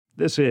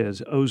This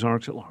is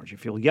Ozarks at Large. You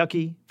feel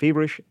yucky,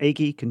 feverish,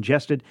 achy,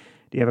 congested?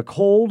 Do you have a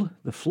cold,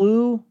 the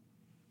flu,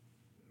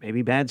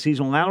 maybe bad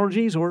seasonal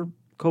allergies, or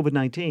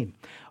COVID-19?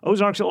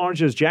 Ozarks at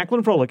Large's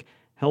Jacqueline Froelich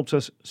helps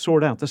us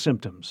sort out the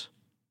symptoms.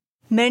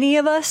 Many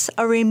of us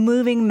are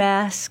removing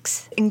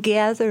masks and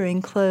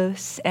gathering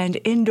close and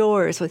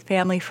indoors with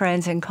family,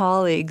 friends, and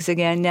colleagues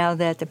again now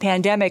that the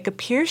pandemic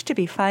appears to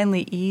be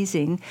finally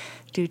easing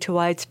due to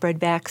widespread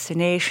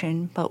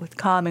vaccination. But with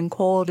common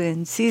cold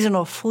and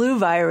seasonal flu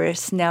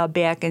virus now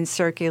back in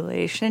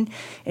circulation,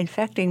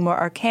 infecting more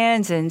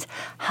Arkansans,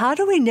 how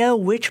do we know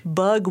which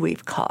bug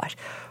we've caught?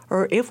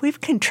 Or if we've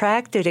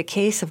contracted a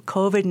case of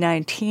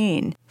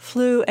COVID-19.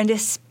 Flu and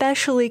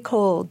especially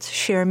colds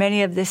share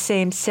many of the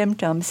same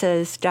symptoms,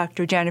 says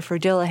Dr. Jennifer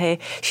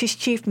Dilliha. She's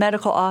Chief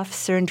Medical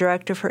Officer and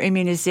Director for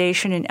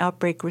Immunization and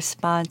Outbreak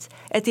Response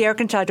at the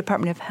Arkansas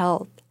Department of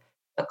Health.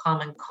 The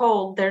common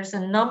cold, there's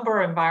a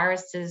number of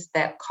viruses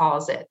that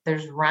cause it.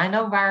 There's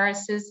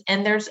rhinoviruses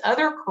and there's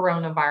other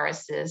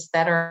coronaviruses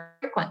that are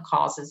frequent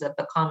causes of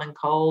the common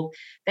cold.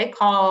 They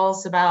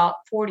cause about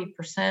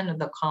 40% of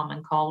the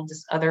common cold,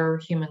 just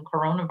other human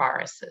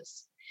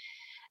coronaviruses.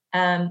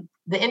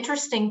 The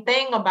interesting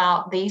thing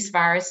about these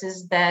viruses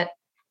is that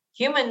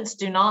humans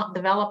do not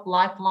develop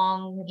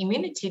lifelong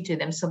immunity to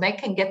them, so they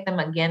can get them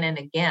again and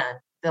again.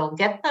 They'll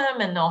get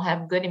them and they'll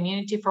have good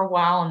immunity for a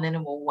while and then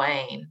it will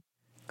wane.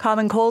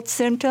 Common cold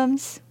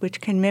symptoms, which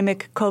can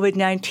mimic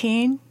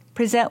COVID-19,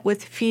 present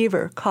with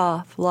fever,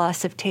 cough,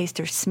 loss of taste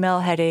or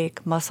smell,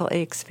 headache, muscle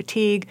aches,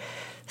 fatigue,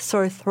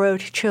 sore throat,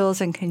 chills,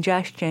 and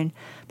congestion.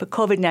 But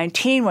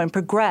COVID-19, when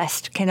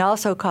progressed, can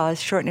also cause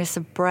shortness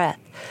of breath,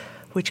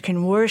 which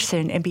can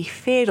worsen and be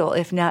fatal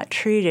if not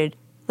treated.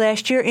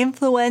 Last year,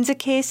 influenza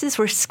cases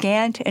were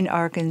scant in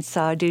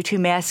Arkansas due to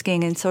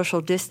masking and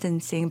social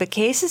distancing, but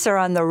cases are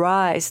on the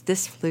rise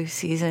this flu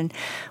season,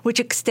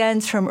 which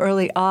extends from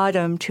early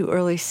autumn to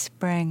early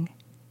spring.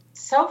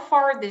 So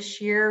far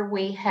this year,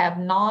 we have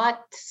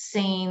not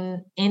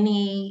seen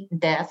any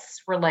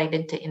deaths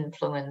related to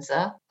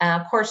influenza.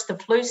 Of course, the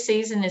flu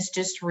season has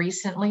just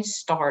recently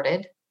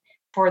started.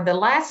 For the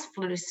last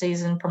flu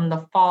season, from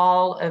the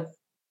fall of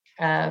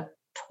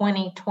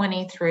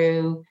 2020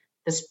 through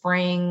the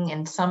spring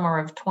and summer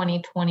of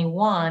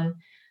 2021,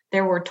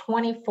 there were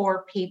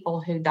 24 people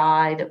who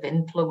died of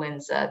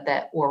influenza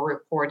that were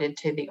reported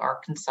to the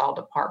Arkansas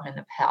Department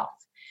of Health.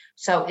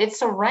 So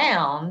it's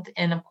around,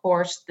 and of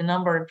course, the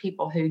number of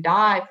people who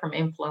die from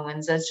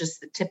influenza is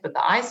just the tip of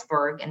the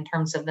iceberg in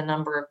terms of the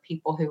number of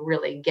people who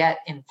really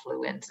get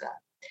influenza.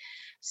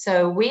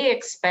 So we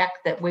expect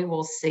that we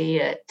will see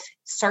it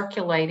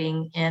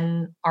circulating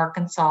in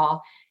Arkansas.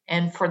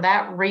 And for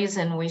that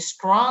reason, we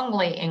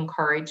strongly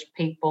encourage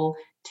people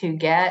to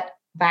get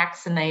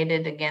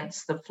vaccinated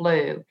against the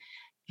flu.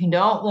 You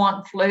don't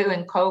want flu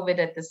and COVID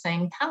at the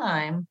same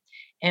time.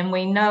 And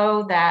we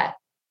know that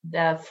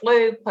the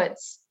flu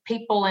puts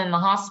people in the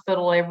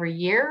hospital every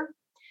year.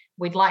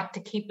 We'd like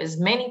to keep as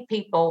many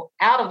people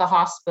out of the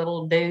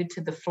hospital due to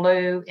the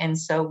flu. And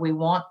so we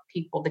want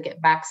people to get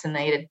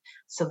vaccinated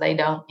so they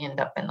don't end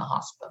up in the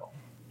hospital.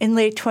 In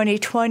late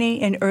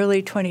 2020 and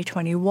early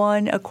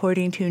 2021,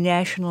 according to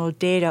national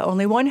data,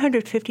 only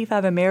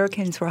 155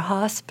 Americans were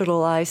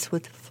hospitalized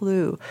with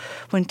flu,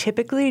 when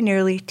typically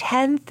nearly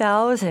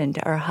 10,000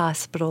 are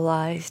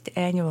hospitalized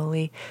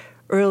annually.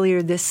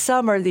 Earlier this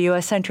summer, the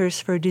U.S. Centers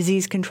for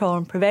Disease Control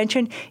and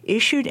Prevention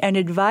issued an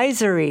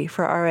advisory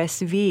for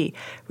RSV,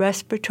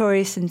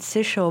 respiratory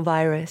syncytial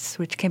virus,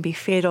 which can be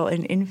fatal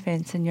in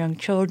infants and young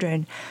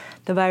children.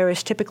 The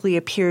virus typically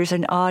appears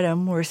in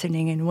autumn,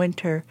 worsening in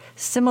winter,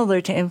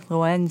 similar to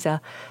influenza,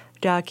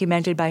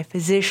 documented by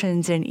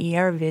physicians in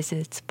ER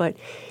visits, but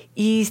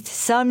eased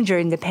some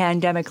during the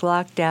pandemic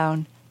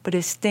lockdown. But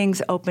as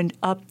things opened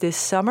up this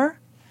summer,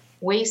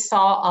 we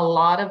saw a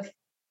lot of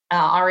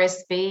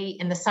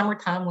RSV in the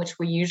summertime, which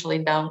we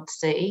usually don't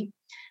see.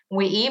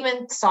 We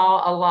even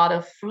saw a lot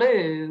of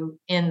flu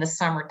in the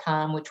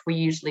summertime, which we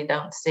usually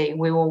don't see.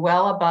 We were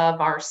well above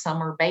our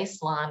summer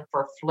baseline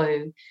for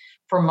flu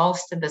for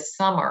most of the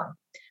summer.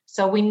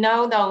 So we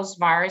know those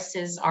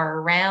viruses are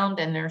around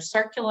and they're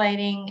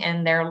circulating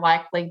and they're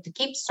likely to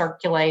keep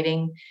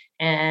circulating.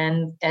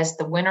 And as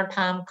the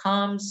wintertime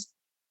comes,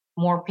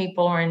 more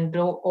people are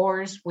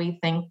indoors. We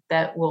think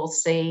that we'll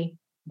see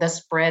the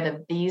spread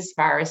of these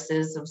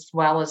viruses as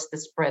well as the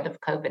spread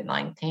of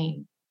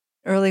COVID-19.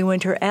 Early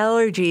winter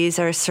allergies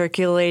are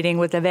circulating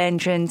with a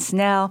vengeance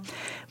now,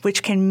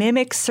 which can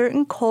mimic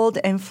certain cold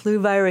and flu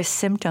virus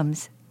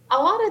symptoms.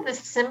 A lot of the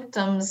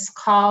symptoms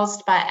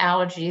caused by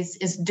allergies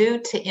is due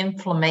to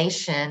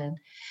inflammation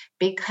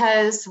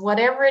because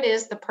whatever it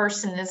is the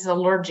person is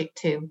allergic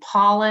to,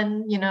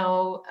 pollen,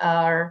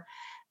 or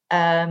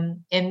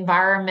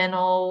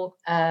environmental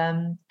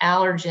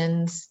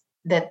allergens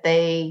that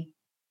they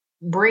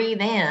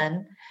breathe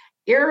in,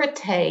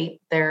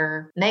 irritate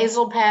their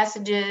nasal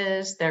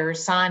passages, their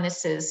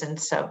sinuses,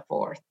 and so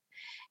forth.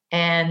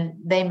 And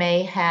they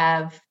may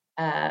have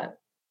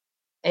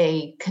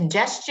a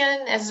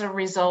congestion as a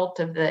result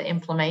of the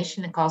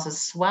inflammation. It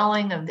causes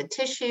swelling of the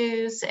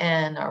tissues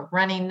and a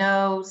runny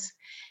nose.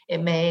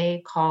 It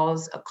may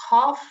cause a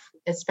cough,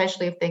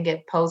 especially if they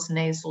get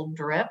postnasal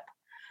drip.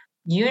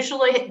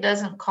 Usually it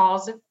doesn't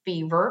cause a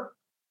fever,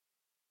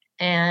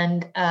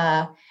 and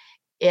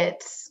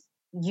it's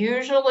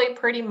usually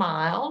pretty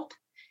mild,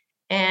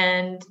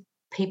 and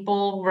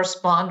people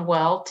respond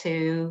well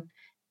to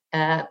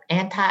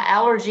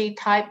anti-allergy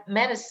type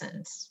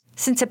medicines.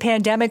 Since a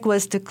pandemic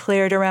was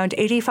declared, around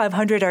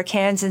 8,500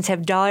 Arkansans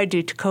have died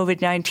due to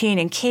COVID-19,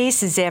 and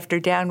cases after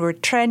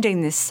downward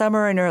trending this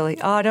summer and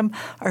early autumn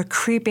are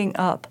creeping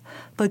up.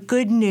 But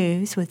good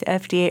news, with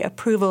FDA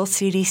approval,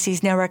 CDC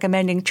is now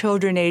recommending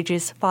children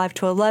ages 5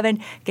 to 11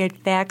 get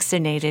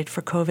vaccinated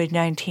for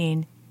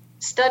COVID-19.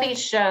 Studies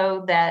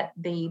show that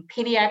the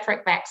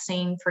pediatric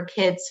vaccine for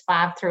kids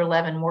 5 through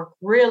 11 work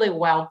really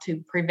well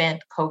to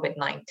prevent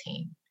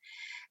COVID-19.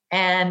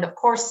 And of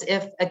course,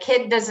 if a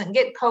kid doesn't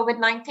get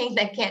COVID-19,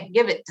 they can't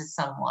give it to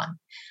someone.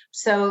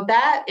 So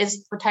that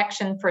is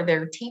protection for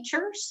their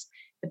teachers,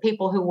 the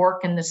people who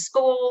work in the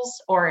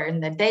schools or in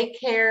the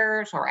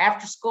daycares or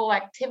after school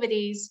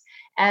activities,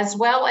 as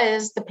well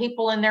as the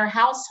people in their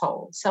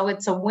household. So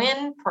it's a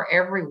win for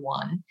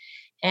everyone.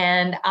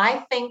 And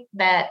I think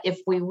that if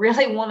we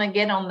really want to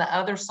get on the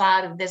other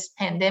side of this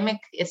pandemic,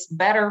 it's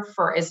better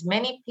for as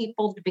many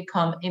people to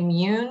become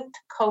immune to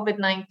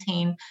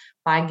COVID-19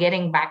 by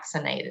getting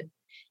vaccinated.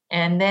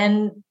 And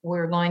then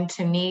we're going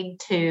to need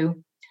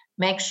to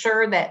make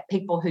sure that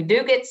people who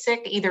do get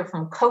sick, either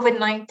from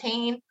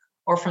COVID-19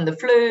 or from the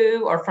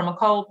flu or from a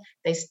cold,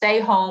 they stay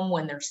home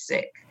when they're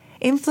sick.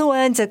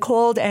 Influenza,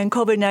 cold, and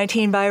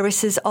COVID-19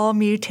 viruses all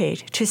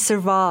mutate to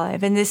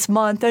survive. And this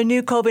month, a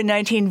new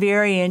COVID-19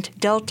 variant,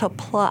 Delta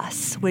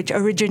Plus, which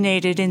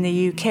originated in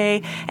the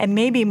UK and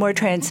may be more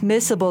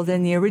transmissible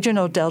than the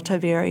original Delta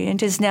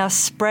variant, is now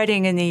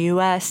spreading in the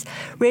U.S.,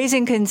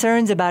 raising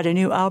concerns about a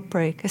new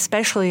outbreak,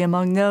 especially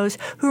among those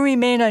who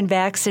remain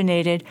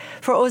unvaccinated.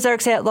 For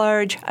Ozarks at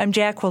Large, I'm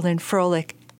Jacqueline Froelich.